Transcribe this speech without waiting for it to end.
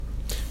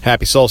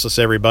Happy solstice,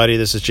 everybody.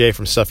 This is Jay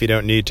from Stuff You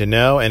Don't Need to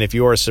Know. And if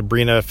you are a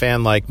Sabrina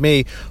fan like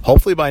me,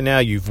 hopefully by now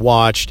you've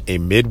watched A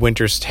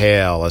Midwinter's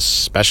Tale, a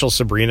special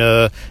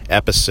Sabrina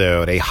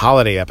episode, a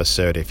holiday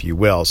episode, if you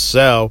will.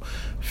 So,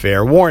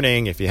 fair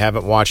warning, if you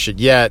haven't watched it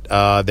yet,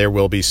 there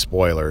will be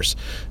spoilers.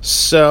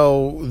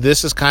 So,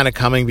 this is kind of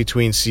coming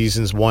between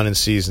seasons 1 and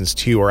seasons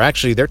 2, or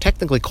actually, they're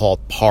technically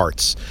called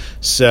parts.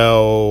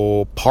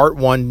 So, part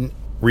 1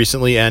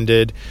 recently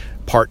ended.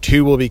 Part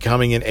 2 will be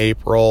coming in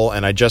April,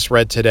 and I just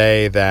read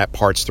today that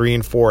parts 3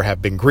 and 4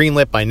 have been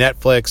greenlit by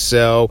Netflix,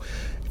 so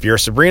if you're a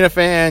Sabrina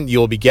fan,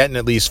 you'll be getting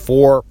at least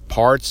 4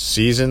 parts,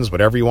 seasons,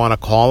 whatever you want to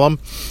call them.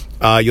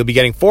 You'll be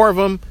getting 4 of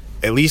them,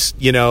 at least,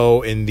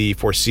 in the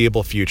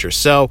foreseeable future.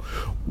 So,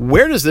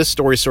 where does this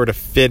story sort of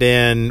fit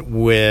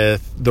in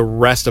with the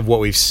rest of what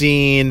we've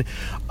seen?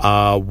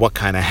 What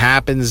kind of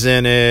happens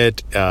in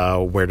it?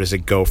 Where does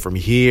it go from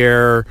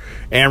here?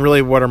 And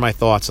really, what are my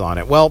thoughts on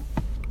it? Well,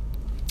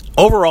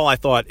 overall, I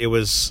thought it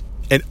was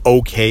an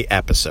okay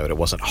episode. It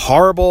wasn't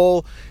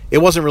horrible. It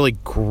wasn't really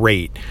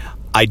great.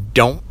 I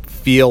don't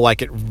feel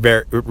like it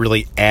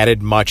really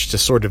added much to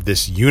sort of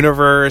this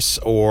universe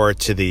or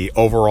to the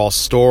overall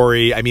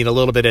story. I mean, a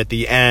little bit at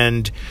the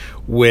end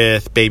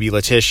with baby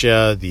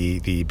Letitia,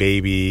 the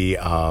baby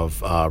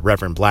of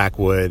Reverend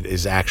Blackwood,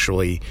 is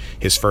actually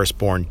his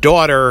firstborn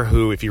daughter,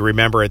 who, if you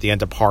remember at the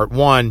end of part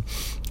 1,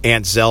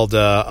 Aunt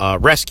Zelda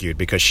rescued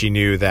because she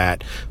knew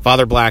that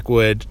Father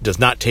Blackwood does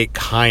not take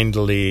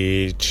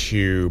kindly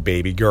to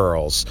baby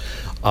girls.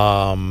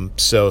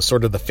 So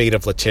sort of the fate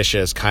of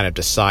Letitia is kind of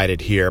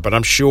decided here. But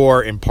I'm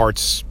sure in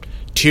parts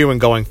 2 and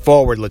going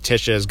forward,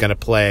 Letitia is going to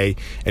play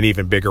an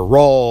even bigger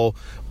role.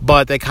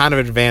 But they kind of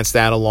advanced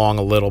that along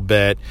a little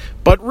bit.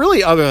 But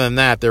really, other than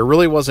that, there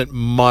really wasn't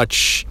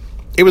much.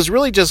 It was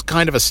really just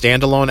kind of a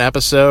standalone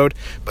episode.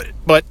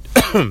 But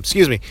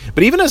excuse me.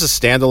 But even as a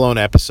standalone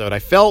episode, I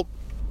felt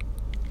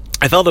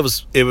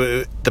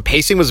the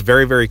pacing was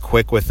very, very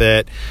quick with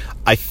it.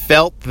 I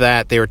felt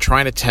that they were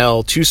trying to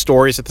tell 2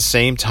 stories at the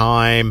same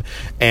time,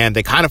 and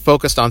they kind of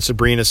focused on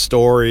Sabrina's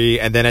story,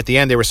 and then at the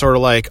end they were sort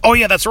of like, oh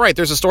yeah, that's right,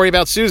 there's a story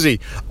about Susie.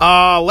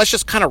 Let's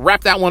just kind of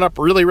wrap that one up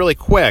really, really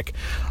quick.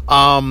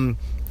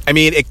 I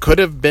mean, it could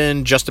have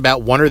been just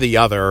about one or the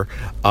other,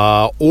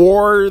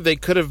 or they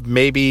could have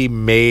maybe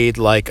made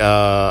like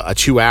a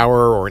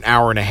 2-hour or an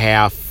hour and a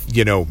half,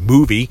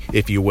 movie,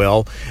 if you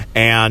will,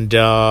 and,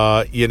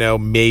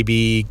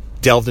 maybe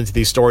delved into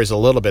these stories a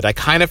little bit. I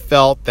kind of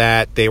felt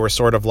that they were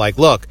sort of like,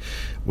 look,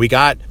 we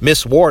got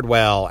Miss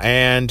Wardwell,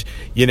 and,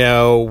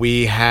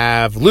 we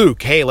have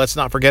Luke. Hey, let's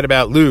not forget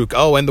about Luke.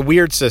 Oh, and the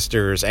Weird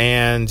Sisters,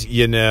 and,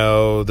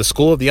 the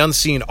School of the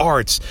Unseen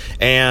Arts,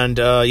 and,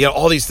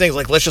 all these things.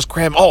 Like, let's just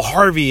cram,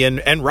 Harvey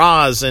and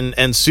Roz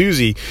and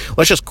Susie.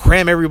 Let's just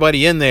cram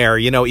everybody in there,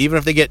 even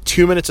if they get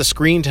 2 minutes of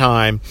screen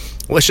time,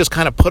 let's just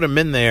kind of put them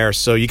in there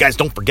so you guys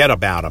don't forget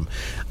about them.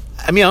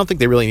 I mean, I don't think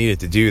they really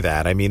needed to do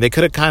that. I mean, they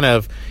could have kind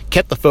of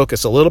kept the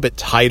focus a little bit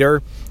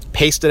tighter,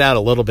 paced it out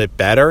a little bit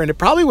better, and it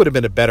probably would have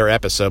been a better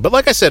episode. But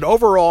like I said,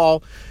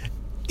 overall,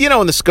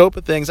 in the scope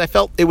of things, I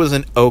felt it was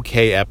an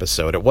okay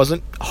episode. It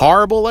wasn't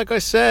horrible, like I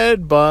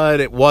said, but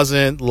it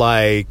wasn't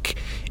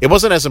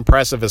as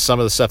impressive as some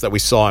of the stuff that we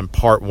saw in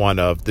part 1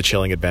 of The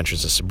Chilling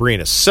Adventures of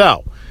Sabrina.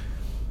 So,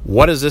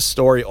 what is this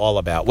story all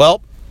about?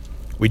 Well,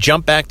 we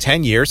jump back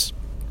 10 years.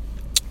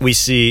 We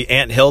see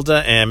Aunt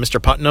Hilda and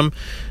Mr. Putnam.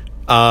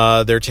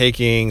 They're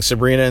taking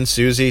Sabrina and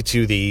Susie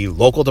to the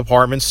local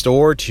department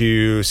store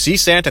to see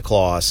Santa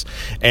Claus.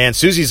 And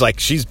Susie's like,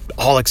 she's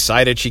all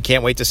excited. She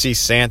can't wait to see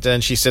Santa.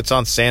 And she sits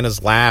on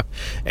Santa's lap.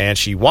 And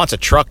she wants a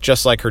truck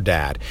just like her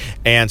dad.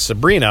 And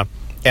Sabrina,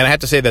 and I have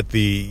to say that the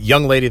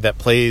young lady that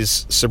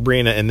plays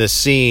Sabrina in this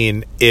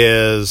scene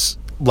is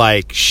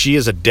like, she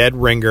is a dead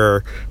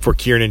ringer for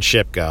Kiernan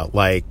Shipka.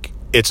 Like,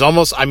 it's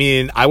almost, I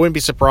wouldn't be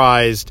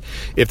surprised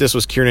if this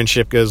was Kiernan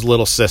Shipka's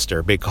little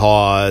sister,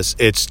 because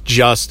it's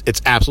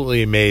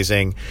absolutely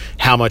amazing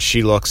how much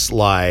she looks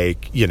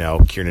like,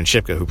 Kiernan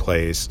Shipka, who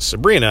plays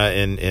Sabrina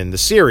in the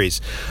series.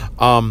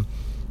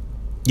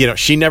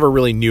 She never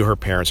really knew her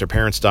parents. Her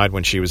parents died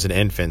when she was an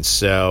infant.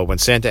 So when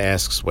Santa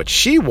asks what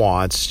she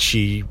wants,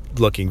 she,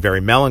 looking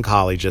very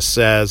melancholy, just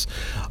says,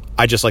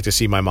 I'd just like to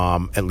see my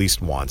mom at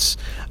least once.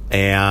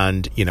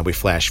 And, we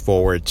flash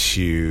forward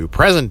to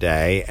present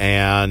day,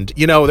 and,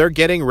 they're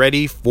getting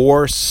ready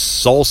for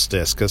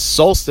solstice, because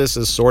solstice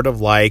is sort of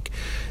like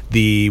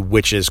the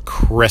witch's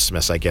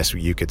Christmas, I guess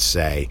you could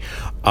say.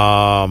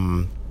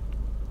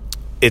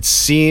 It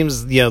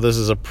seems, this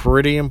is a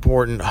pretty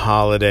important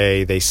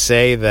holiday. They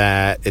say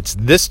that it's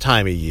this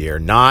time of year,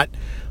 not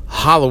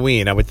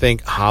Halloween. I would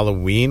think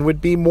Halloween would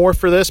be more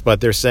for this,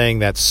 but they're saying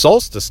that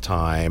solstice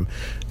time,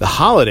 the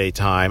holiday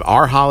time,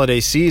 our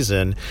holiday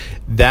season,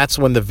 that's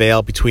when the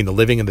veil between the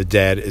living and the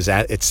dead is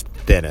at its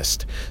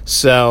thinnest.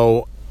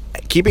 So,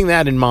 keeping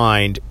that in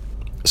mind,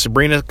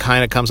 Sabrina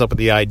kind of comes up with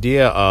the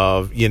idea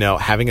of,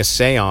 having a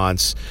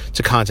seance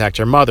to contact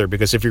her mother,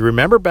 because if you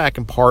remember back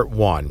in part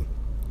 1,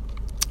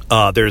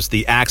 there's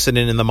the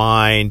accident in the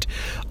mine.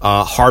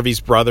 Harvey's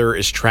brother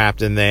is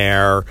trapped in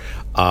there.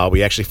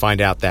 We actually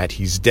find out that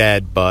he's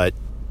dead, but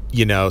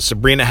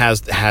Sabrina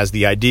has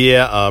the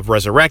idea of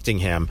resurrecting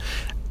him.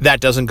 That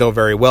doesn't go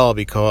very well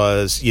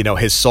because,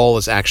 his soul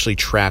is actually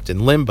trapped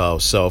in limbo.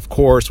 So, of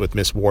course, with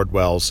Miss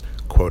Wardwell's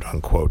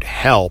quote-unquote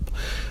help,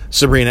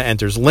 Sabrina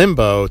enters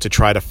limbo to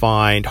try to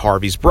find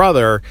Harvey's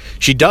brother.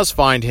 She does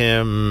find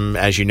him.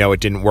 As you know, it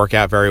didn't work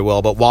out very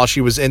well. But while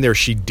she was in there,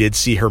 she did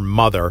see her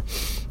mother.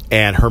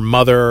 And her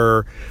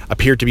mother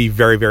appeared to be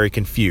very, very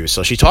confused.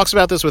 So she talks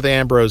about this with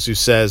Ambrose, who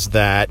says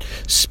that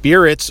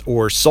spirits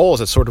or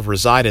souls that sort of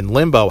reside in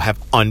limbo have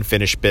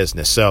unfinished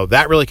business. So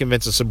that really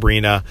convinces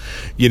Sabrina,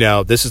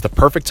 this is the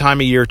perfect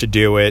time of year to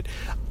do it.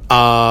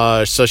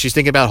 So she's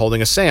thinking about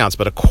holding a seance.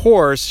 But of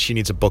course, she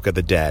needs a Book of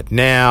the Dead.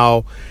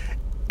 Now,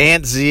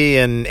 Aunt Z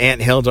and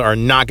Aunt Hilda are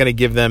not going to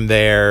give them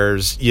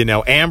theirs.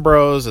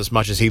 Ambrose, as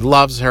much as he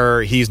loves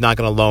her, he's not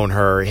going to loan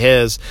her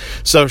his.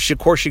 So, of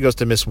course, she goes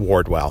to Miss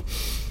Wardwell.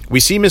 We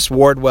see Miss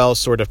Wardwell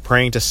sort of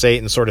praying to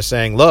Satan, sort of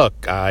saying,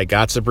 look, I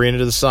got Sabrina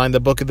to sign the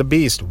Book of the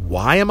Beast.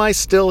 Why am I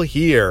still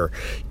here?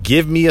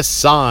 Give me a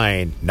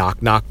sign.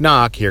 Knock, knock,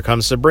 knock. Here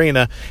comes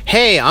Sabrina.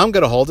 Hey, I'm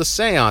going to hold a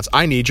seance.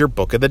 I need your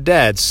Book of the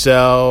Dead.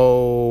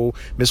 So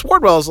Miss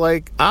Wardwell's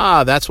like,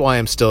 that's why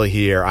I'm still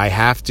here. I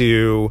have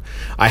to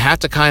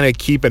kind of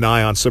keep an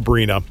eye on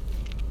Sabrina.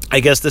 I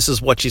guess this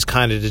is what she's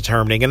kind of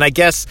determining. And I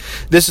guess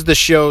this is the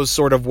show's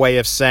sort of way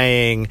of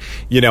saying,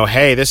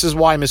 hey, this is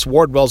why Miss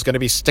Wardwell's going to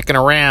be sticking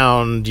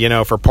around,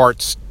 for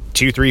parts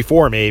 2, 3,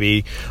 4,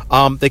 maybe.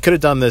 They could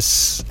have done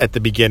this at the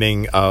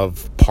beginning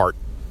of part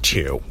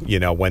 2,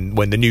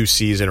 when the new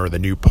season or the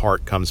new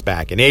part comes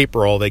back in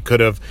April. They could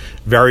have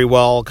very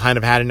well kind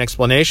of had an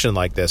explanation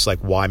like this, like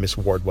why Miss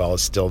Wardwell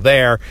is still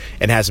there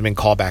and hasn't been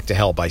called back to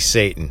hell by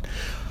Satan.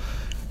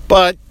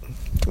 But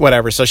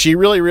whatever. So she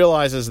really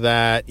realizes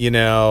that,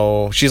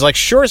 she's like,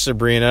 sure,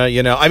 Sabrina,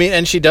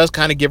 and she does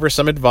kind of give her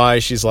some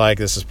advice. She's like,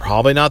 this is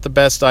probably not the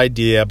best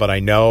idea, but I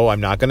know I'm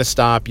not going to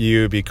stop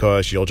you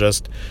because you'll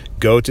just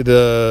go to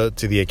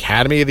the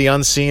Academy of the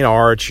Unseen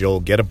Arts. You'll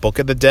get a Book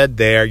of the Dead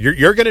there.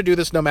 You're going to do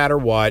this no matter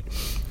what.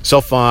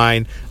 So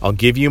fine, I'll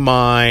give you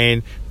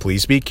mine.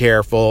 Please be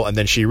careful. And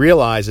then she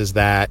realizes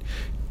that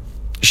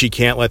she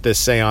can't let this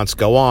seance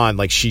go on.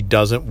 Like, she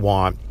doesn't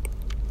want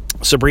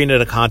Sabrina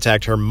to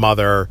contact her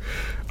mother,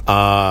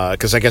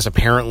 because I guess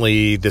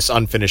apparently this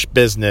unfinished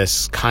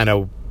business kind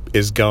of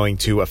is going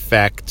to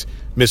affect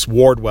Miss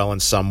Wardwell in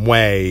some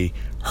way,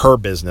 her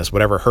business,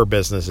 whatever her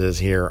business is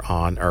here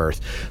on Earth.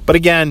 But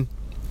again,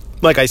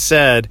 like I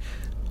said,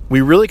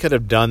 we really could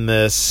have done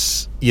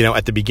this,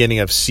 at the beginning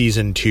of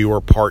season 2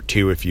 or part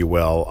 2, if you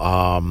will.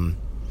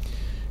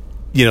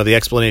 The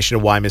explanation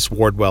of why Miss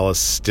Wardwell is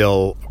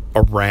still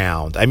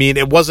around. I mean,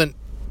 I wasn't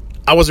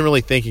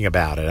really thinking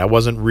about it. I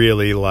wasn't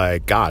really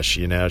like, gosh,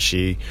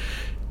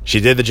 she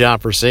did the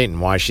job for Satan.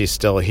 Why is she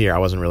still here? I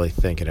wasn't really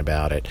thinking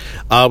about it.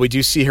 We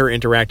do see her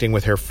interacting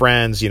with her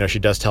friends. She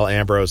does tell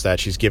Ambrose that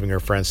she's giving her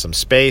friends some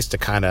space to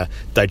kind of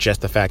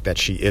digest the fact that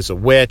she is a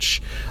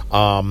witch.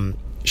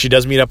 She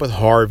does meet up with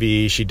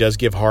Harvey. She does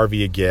give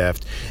Harvey a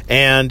gift.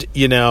 And,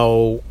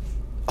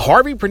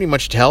 Harvey pretty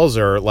much tells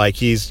her, like,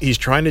 he's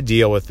trying to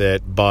deal with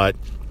it, but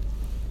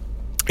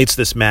it's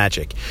this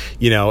magic,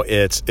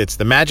 it's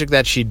the magic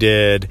that she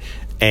did,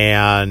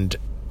 and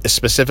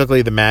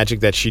specifically the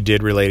magic that she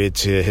did related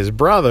to his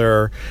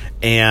brother,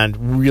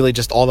 and really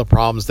just all the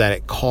problems that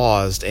it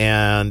caused.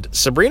 And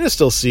Sabrina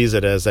still sees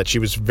it as that she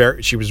was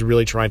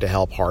really trying to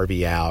help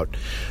Harvey out.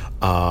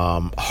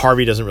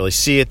 Harvey doesn't really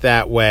see it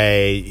that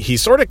way. He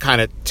sort of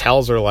kind of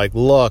tells her, like,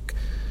 look,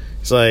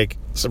 it's like,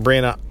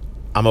 Sabrina,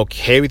 I'm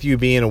okay with you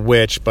being a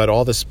witch, but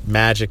all this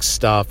magic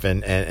stuff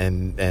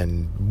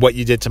and what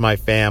you did to my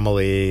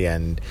family.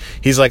 And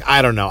he's like,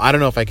 I don't know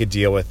if I could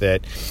deal with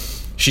it.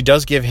 She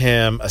does give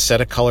him a set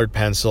of colored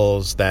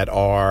pencils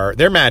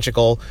they're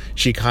magical.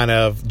 She kind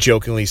of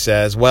jokingly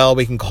says, well,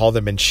 we can call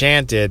them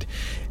enchanted.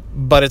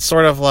 But it's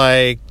sort of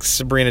like,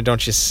 Sabrina,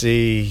 don't you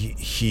see,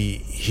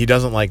 he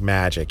doesn't like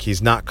magic.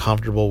 He's not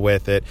comfortable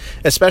with it,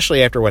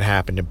 especially after what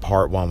happened in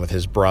part 1 with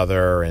his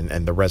brother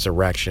and the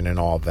resurrection and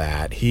all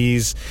that.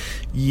 She's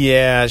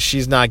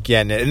not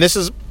getting it. And this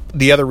is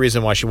the other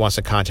reason why she wants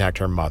to contact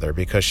her mother,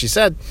 because she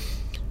said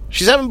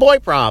she's having boy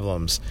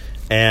problems.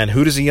 And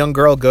who does a young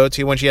girl go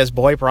to when she has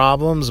boy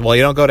problems? Well,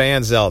 you don't go to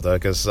Aunt Zelda,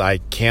 because I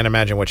can't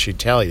imagine what she'd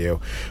tell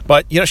you.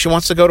 But, she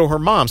wants to go to her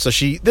mom. So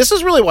this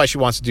is really why she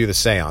wants to do the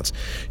seance.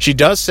 She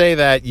does say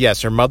that,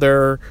 yes, her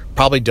mother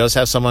probably does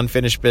have some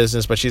unfinished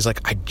business, but she's like,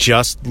 I'd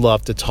just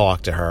love to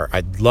talk to her.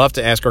 I'd love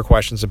to ask her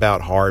questions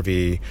about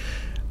Harvey.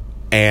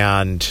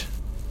 And,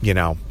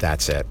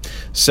 that's it.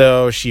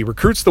 So she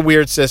recruits the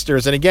Weird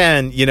Sisters. And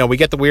again, we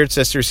get the Weird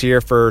Sisters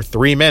here for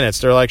 3 minutes.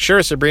 They're like,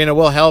 sure, Sabrina,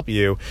 we'll help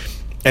you.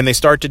 And they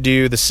start to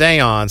do the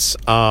seance.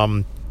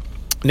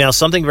 Now,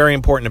 something very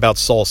important about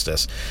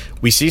Solstice.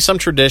 We see some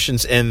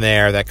traditions in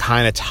there that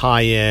kind of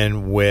tie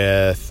in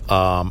with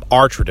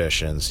our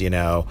traditions,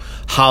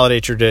 holiday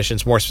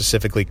traditions, more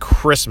specifically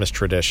Christmas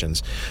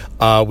traditions.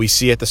 We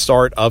see at the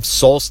start of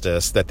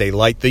Solstice that they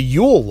light the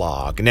Yule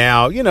log.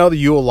 Now, the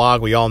Yule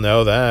log, we all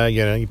know that,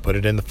 you put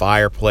it in the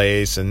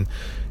fireplace and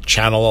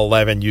Channel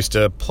 11 used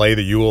to play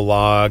the Yule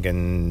log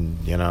and,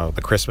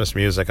 the Christmas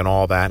music and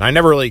all that. And I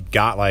never really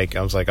got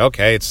I was like,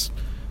 okay, it's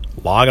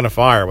log and a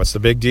fire. What's the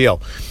big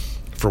deal?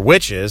 For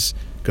witches,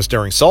 because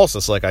during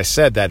solstice, like I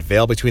said, that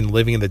veil between the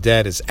living and the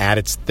dead is at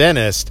its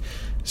thinnest.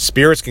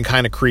 Spirits can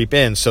kind of creep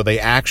in, so they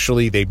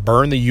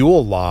burn the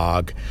Yule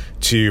log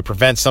to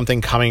prevent something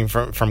coming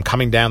from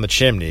coming down the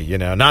chimney.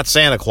 Not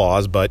Santa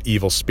Claus, but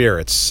evil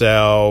spirits.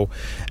 So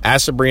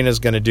as Sabrina's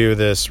going to do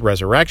this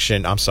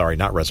resurrection, I'm sorry,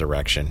 not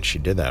resurrection, she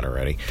did that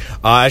already.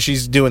 As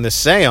she's doing the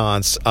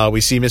seance, we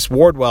see Miss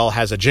Wardwell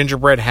has a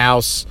gingerbread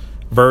house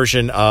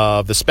version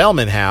of the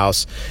Spellman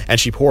house, and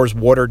she pours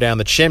water down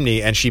the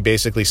chimney, and she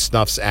basically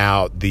snuffs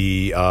out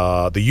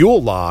the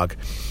Yule log,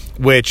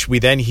 which we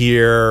then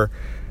hear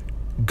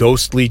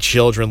ghostly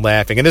children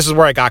laughing. And this is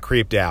where I got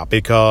creeped out,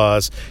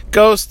 because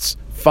ghosts,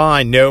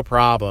 fine, no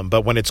problem,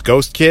 but when it's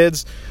ghost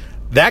kids,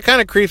 that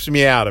kind of creeps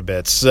me out a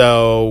bit.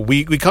 So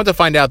we come to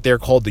find out they're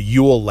called the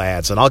Yule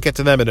Lads, and I'll get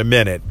to them in a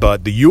minute.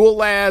 But the Yule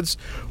Lads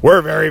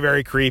were very,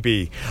 very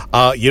creepy.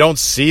 You don't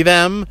see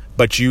them,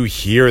 but you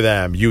hear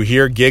them. You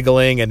hear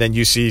giggling, and then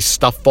you see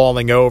stuff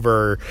falling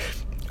over.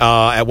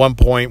 At one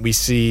point, we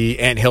see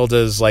Aunt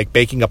Hilda's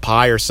baking a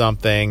pie or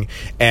something,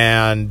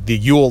 and the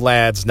Yule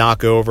Lads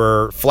knock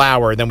over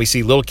flour, and then we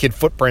see little kid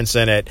footprints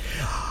in it.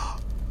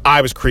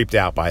 I was creeped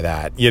out by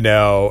that,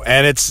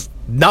 and it's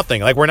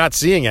nothing. We're not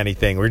seeing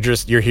anything.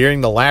 You're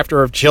hearing the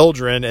laughter of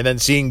children and then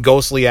seeing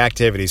ghostly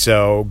activity.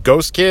 So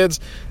ghost kids,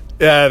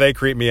 they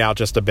creep me out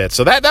just a bit.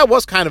 So that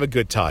was kind of a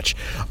good touch.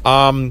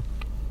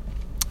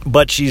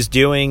 But she's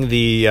doing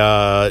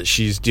the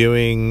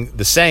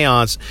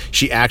seance.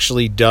 She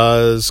actually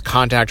does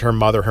contact her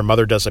mother. Her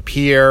mother does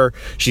appear.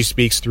 She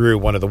speaks through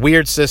one of the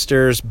weird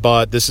sisters,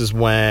 but this is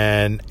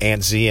when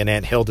Aunt Z and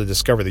Aunt Hilda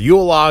discover the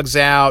Yule logs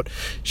out.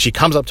 She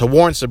comes up to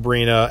warn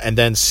Sabrina, and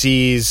then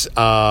sees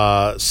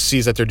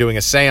that they're doing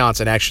a seance,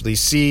 and actually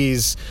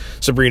sees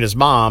Sabrina's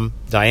mom,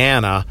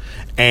 Diana,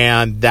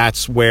 and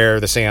that's where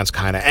the seance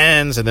kind of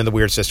ends, and then the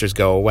weird sisters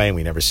go away, and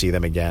we never see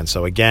them again.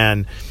 So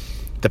again,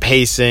 the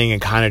pacing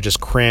and kind of just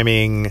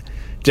cramming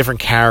different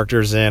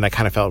characters in, I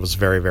kind of felt it was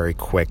very, very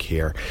quick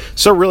here.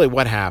 So really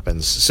what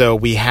happens? So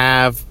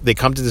they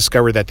come to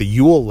discover that the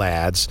Yule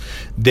Lads,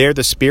 they're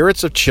the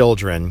spirits of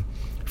children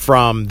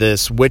from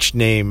this witch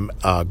named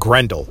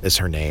Grendel is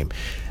her name.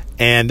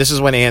 And this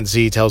is when Aunt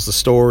Z tells the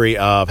story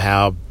of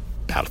how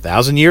about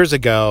 1,000 years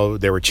ago,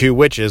 there were two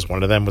witches.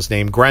 One of them was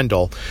named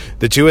Grendel.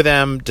 The two of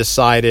them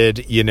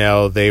decided,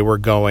 they were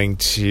going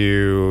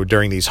to,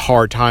 during these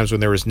hard times when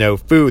there was no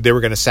food, they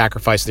were going to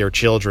sacrifice their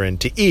children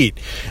to eat.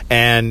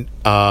 And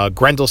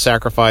Grendel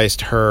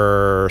sacrificed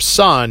her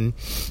son,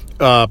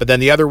 but then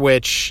the other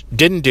witch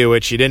didn't do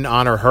it. She didn't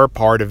honor her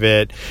part of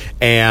it.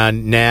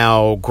 And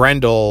now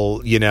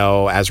Grendel,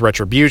 as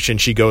retribution,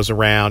 she goes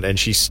around and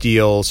she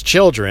steals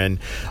children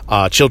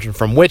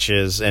from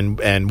witches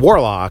and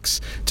warlocks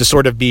to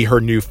sort of be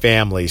her new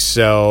family.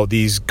 So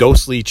these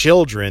ghostly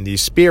children,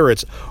 these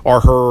spirits,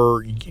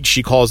 are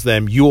she calls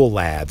them Yule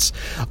Lads.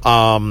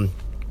 And,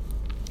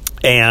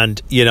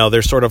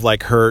 they're sort of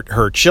like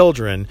her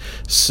children.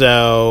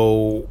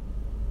 So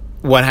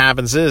what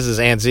happens is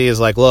Aunt Z is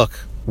like, look,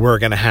 we're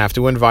going to have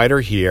to invite her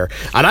here.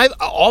 And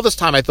all this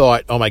time I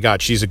thought, oh my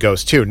God, she's a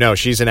ghost too. No,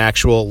 she's an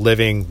actual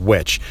living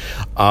witch.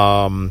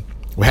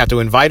 We have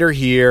to invite her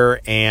here,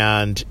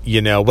 and,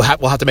 we'll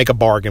have to make a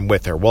bargain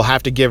with her. We'll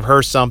have to give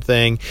her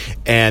something,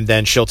 and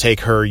then she'll take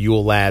her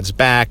Yule Lads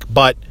back.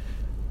 But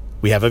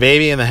we have a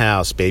baby in the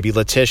house, baby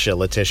Letitia.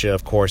 Letitia,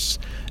 of course,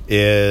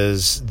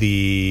 is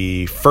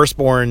the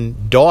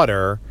firstborn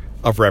daughter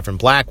of Reverend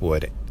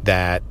Blackwood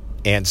that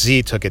Aunt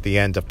Z took at the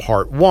end of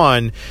part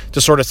 1 to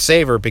sort of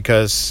save her,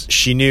 because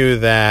she knew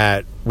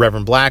that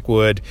Reverend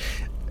Blackwood,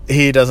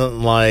 he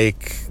doesn't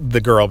like the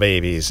girl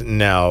babies.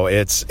 No,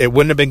 it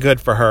wouldn't have been good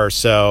for her.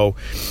 So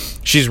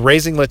she's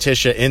raising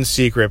Letitia in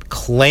secret,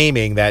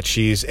 claiming that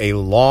she's a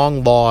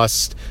long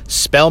lost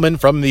Spellman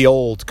from the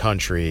old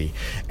country,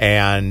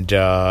 and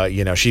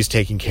she's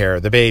taking care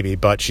of the baby.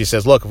 But she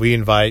says, look, if we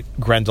invite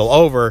Grendel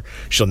over,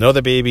 she'll know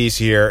the baby's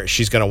here,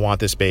 she's going to want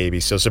this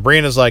baby. So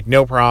Sabrina's like,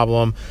 no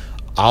problem,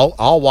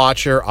 I'll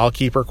watch her. I'll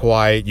keep her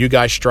quiet. You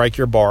guys strike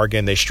your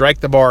bargain. They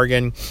strike the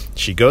bargain.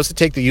 She goes to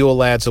take the Yule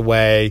Lads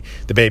away.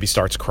 The baby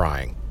starts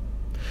crying.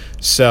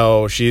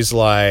 So she's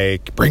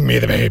like, bring me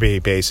the baby,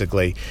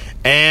 basically.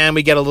 And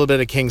we get a little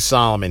bit of King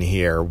Solomon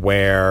here,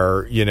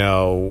 where,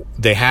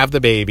 they have the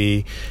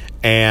baby,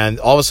 and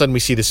all of a sudden we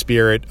see the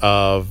spirit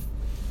of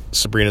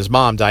Sabrina's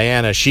mom,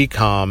 Diana. She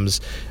comes.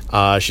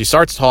 She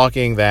starts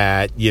talking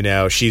that,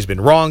 she's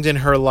been wronged in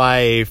her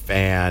life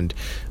and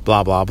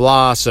blah, blah,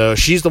 blah. So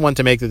she's the one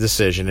to make the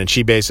decision. And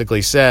she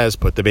basically says,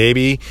 put the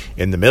baby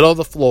in the middle of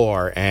the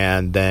floor.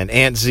 And then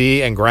Aunt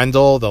Z and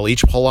Grendel, they'll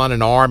each pull on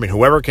an arm. And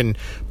whoever can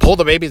pull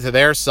the baby to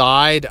their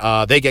side,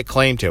 they get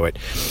claim to it.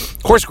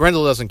 Of course,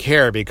 Grendel doesn't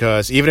care,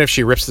 because even if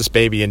she rips this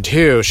baby in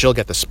two, she'll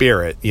get the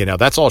spirit.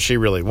 That's all she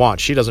really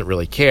wants. She doesn't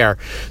really care.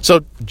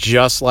 So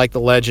just like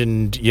the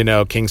legend,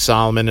 King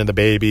Solomon and the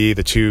baby,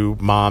 the two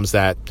moms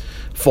that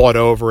fought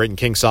over it, and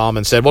King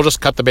Solomon said, "We'll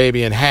just cut the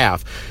baby in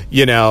half."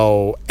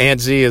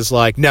 Aunt Z is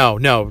like, no,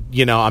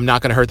 I'm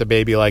not going to hurt the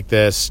baby like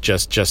this.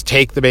 Just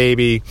take the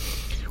baby.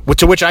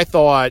 To which I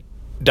thought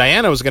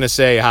Diana was going to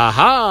say, "Ha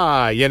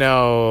ha,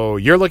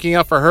 you're looking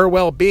out for her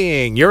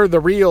well-being. You're the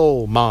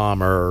real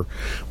mom," or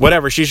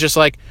whatever. She's just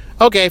like,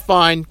 "Okay,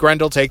 fine,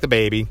 Grendel, take the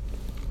baby."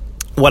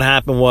 What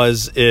happened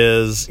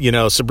is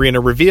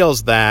Sabrina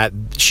reveals that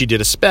she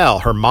did a spell.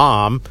 Her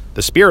mom,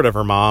 the spirit of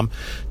her mom,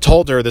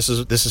 told her this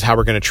is how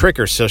we're going to trick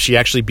her. So she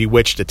actually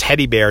bewitched a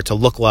teddy bear to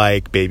look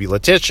like baby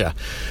Letitia.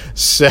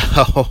 So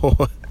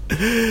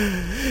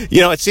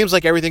it seems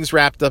like everything's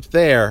wrapped up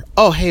there.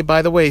 Oh, hey,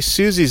 by the way,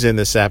 Susie's in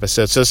this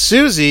episode. So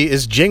Susie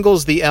is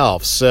Jingles the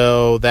elf.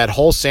 So that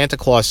whole Santa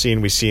Claus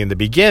scene we see in the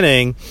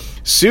beginning,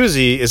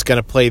 Susie is going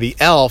to play the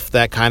elf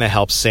that kind of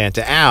helps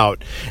Santa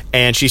out.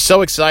 And she's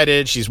so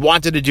excited. She's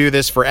wanted to do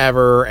this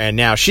forever, and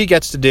now she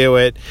gets to do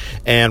it.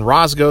 And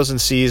Roz goes and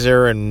sees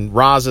her, and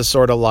Roz is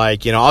sort of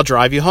like, I'll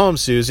drive you home,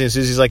 Susie. And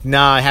Susie's like,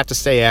 nah, I have to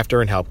stay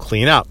after and help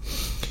clean up.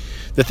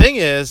 The thing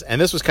is,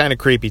 and this was kind of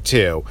creepy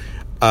too,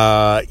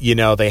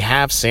 they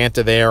have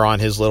Santa there on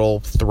his little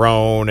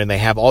throne, and they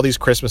have all these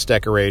Christmas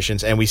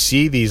decorations, and we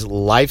see these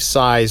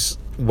life-size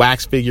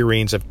wax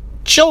figurines of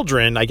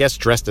children, I guess,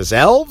 dressed as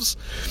elves.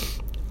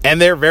 And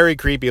they're very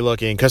creepy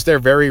looking because they're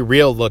very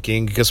real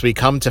looking, because we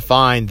come to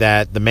find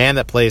that the man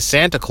that plays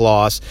Santa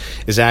Claus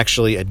is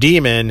actually a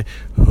demon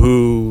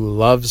who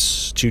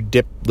loves to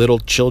dip little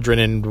children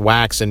in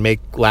wax and make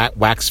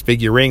wax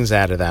figurines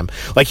out of them.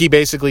 Like, he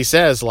basically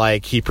says,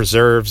 like, he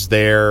preserves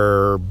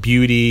their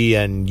beauty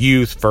and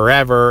youth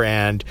forever,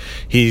 and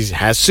he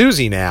has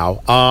Susie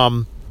now.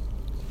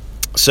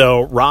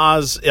 So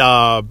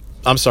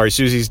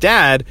Susie's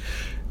dad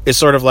is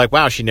sort of like,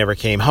 wow, she never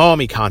came home.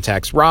 He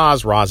contacts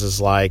Roz. Roz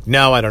is like,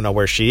 no, I don't know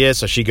where she is.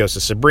 So she goes to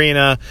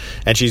Sabrina,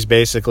 and she's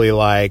basically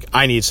like,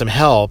 I need some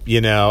help,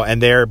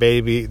 and they're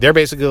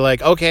basically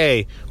like,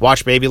 okay,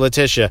 watch baby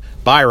Letitia.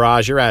 Bye,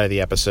 Roz. You're out of the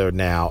episode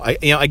now.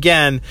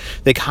 Again,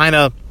 they kind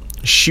of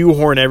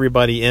shoehorn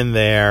everybody in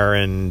there,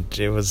 and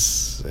it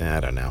was, I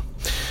don't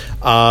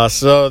know.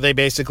 So they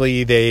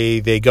basically,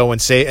 they go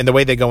and say, and the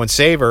way they go and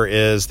save her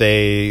is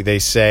they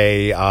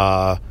say,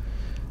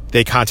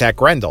 they contact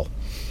Grendel.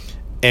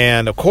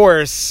 And, of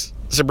course,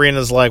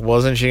 Sabrina's like,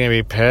 wasn't she going to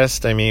be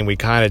pissed? I mean, we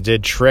kind of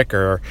did trick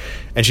her.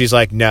 And she's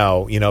like,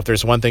 no, if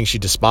there's one thing she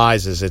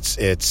despises,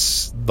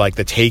 it's like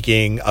the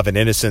taking of an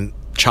innocent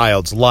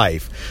child's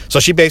life.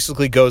 So she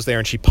basically goes there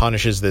and she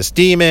punishes this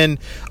demon.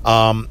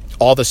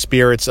 All the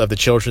spirits of the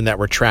children that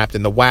were trapped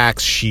in the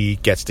wax, she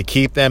gets to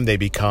keep them. They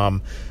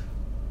become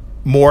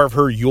more of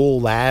her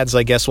Yule lads,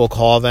 I guess we'll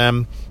call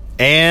them.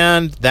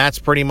 And that's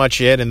pretty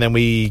much it. And then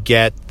we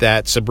get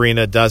that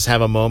Sabrina does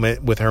have a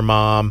moment with her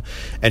mom,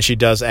 and she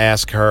does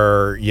ask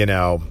her,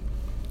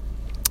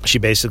 she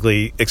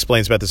basically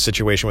explains about the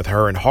situation with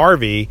her and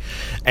Harvey.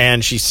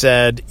 And she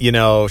said,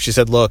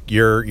 look,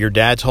 your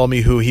dad told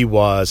me who he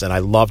was, and I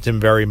loved him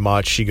very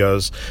much. She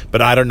goes,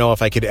 but I don't know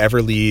if I could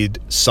ever lead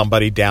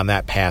somebody down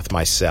that path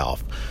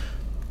myself.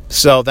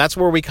 So that's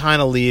where we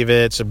kind of leave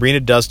it. Sabrina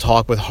does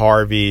talk with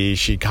Harvey.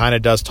 She kind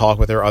of does talk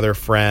with her other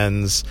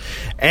friends.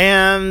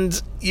 And,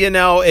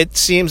 it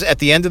seems at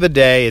the end of the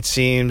day, it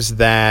seems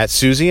that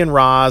Susie and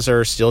Roz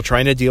are still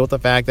trying to deal with the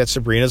fact that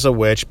Sabrina's a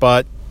witch,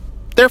 but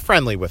they're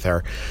friendly with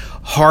her.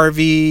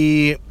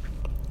 Harvey,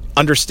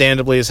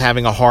 understandably, is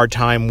having a hard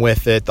time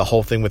with it. The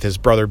whole thing with his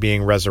brother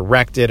being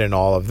resurrected and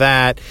all of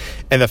that.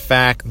 And the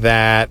fact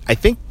that I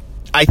think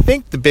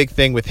the big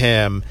thing with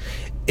him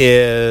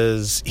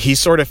is he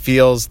sort of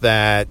feels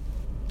that,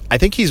 I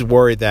think he's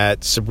worried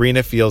that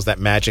Sabrina feels that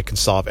magic can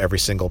solve every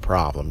single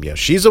problem.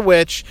 She's a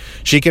witch.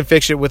 She can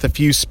fix it with a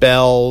few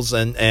spells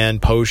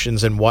and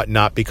potions and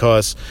whatnot,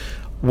 because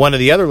one of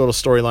the other little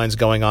storylines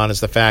going on is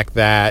the fact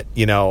that,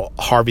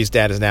 Harvey's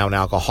dad is now an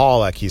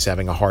alcoholic. He's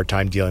having a hard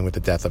time dealing with the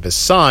death of his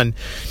son.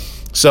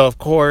 So, of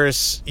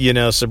course,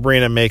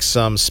 Sabrina makes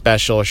some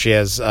special, she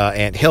has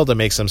Aunt Hilda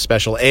make some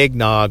special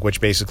eggnog,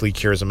 which basically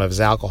cures him of his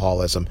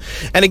alcoholism.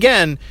 And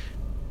again,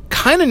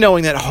 kind of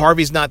knowing that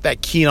Harvey's not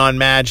that keen on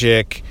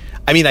magic,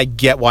 I mean, I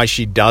get why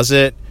she does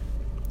it,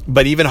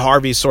 but even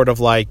Harvey's sort of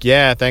like,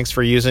 yeah, thanks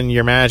for using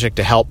your magic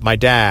to help my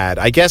dad.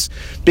 I guess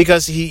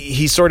because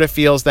he sort of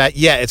feels that,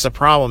 yeah, it's a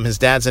problem. His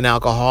dad's an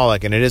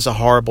alcoholic, and it is a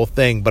horrible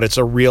thing, but it's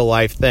a real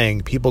life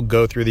thing. People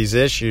go through these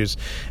issues,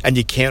 and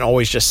you can't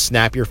always just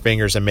snap your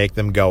fingers and make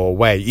them go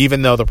away.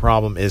 Even though the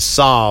problem is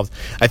solved,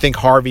 I think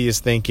Harvey is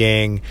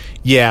thinking,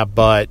 yeah,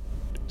 but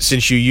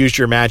since you used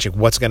your magic,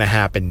 what's going to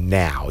happen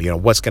now?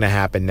 What's going to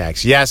happen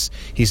next? Yes,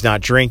 he's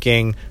not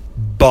drinking,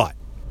 but...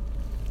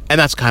 And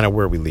that's kind of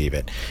where we leave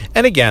it.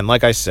 And again,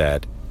 like I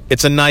said,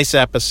 it's a nice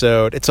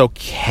episode. It's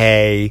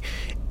okay.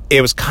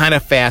 It was kind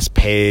of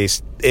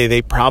fast-paced.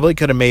 They probably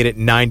could have made it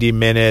 90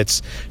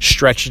 minutes,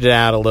 stretched it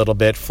out a little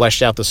bit,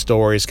 fleshed out the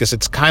stories, because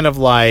it's kind of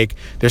like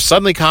there's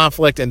suddenly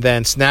conflict, and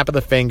then snap of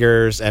the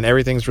fingers, and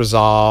everything's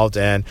resolved,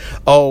 and,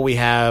 oh, we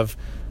have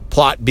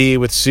plot B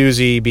with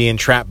Susie being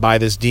trapped by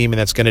this demon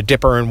that's going to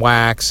dip her in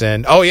wax.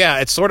 And oh yeah,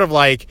 it's sort of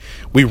like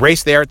we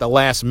race there at the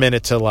last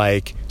minute to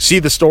like see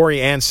the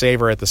story and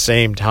save her at the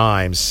same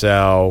time.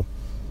 So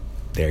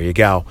there you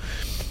go.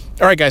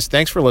 All right, guys,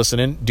 thanks for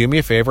listening. Do me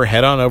a favor,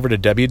 head on over to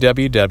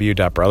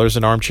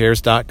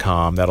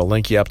www.brothersinarmchairs.com. That'll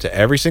link you up to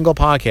every single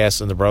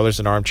podcast in the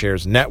Brothers in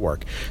Armchairs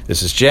network.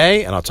 This is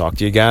Jay, and I'll talk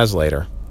to you guys later.